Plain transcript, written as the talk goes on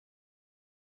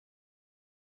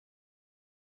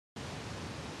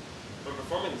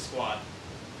performing the squat,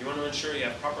 you want to ensure you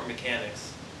have proper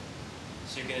mechanics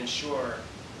so you can ensure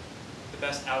the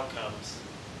best outcomes.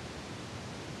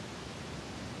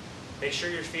 Make sure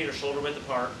your feet are shoulder width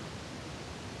apart,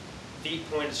 feet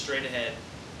pointed straight ahead.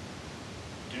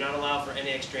 Do not allow for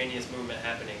any extraneous movement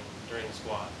happening during the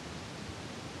squat.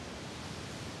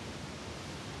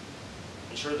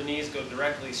 Ensure the knees go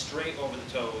directly straight over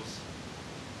the toes.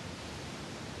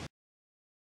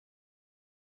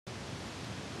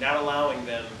 Not allowing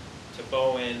them to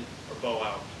bow in or bow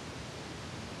out.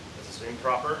 This is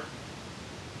improper.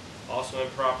 Also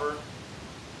improper.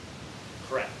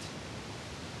 Correct.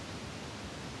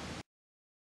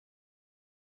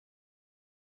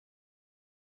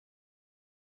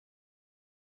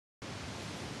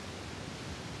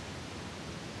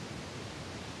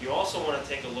 You also want to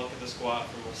take a look at the squat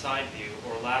from a side view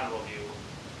or lateral view.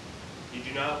 You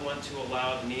do not want to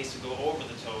allow the knees to go over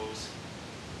the toes,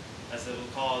 as it will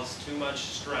cause too much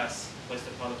stress placed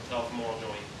upon the patellofemoral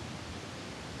joint.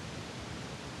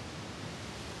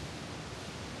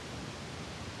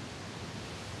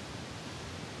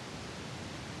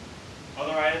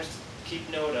 Other items to keep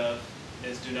note of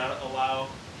is do not allow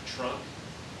the trunk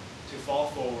to fall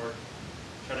forward.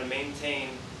 Try to maintain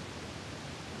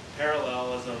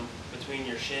parallelism between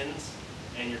your shins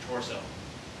and your torso.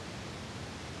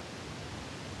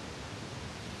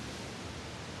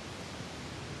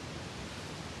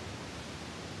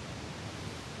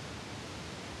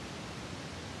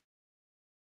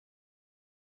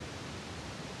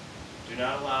 Do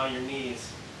not allow your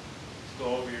knees to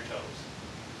go over your toes.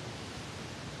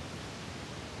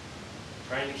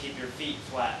 Trying to keep your feet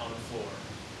flat on the floor.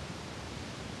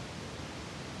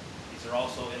 These are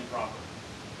also improper.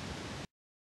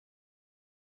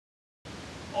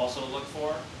 Also look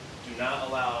for, do not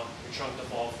allow your trunk to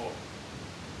fall forward.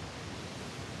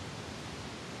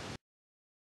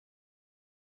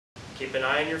 Keep an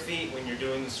eye on your feet when you're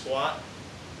doing the squat.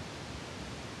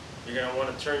 You're going to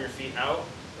want to turn your feet out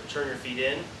or turn your feet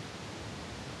in.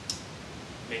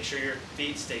 Make sure your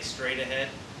feet stay straight ahead.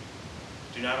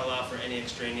 Do not allow for any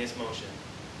extraneous motion.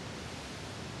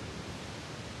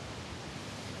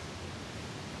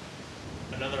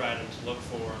 Another item to look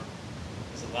for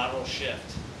is a lateral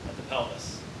shift at the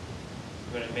pelvis.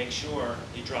 You're going to make sure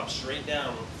you drop straight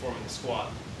down when performing the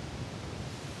squat.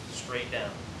 Straight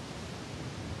down.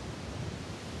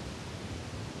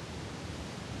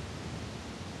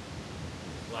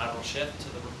 Lateral shift to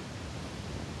the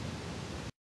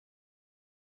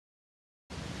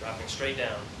dropping straight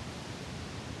down.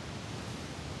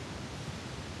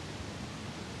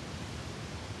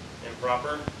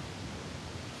 Improper.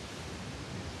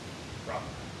 Proper.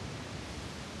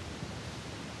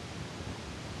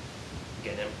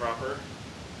 Again, improper.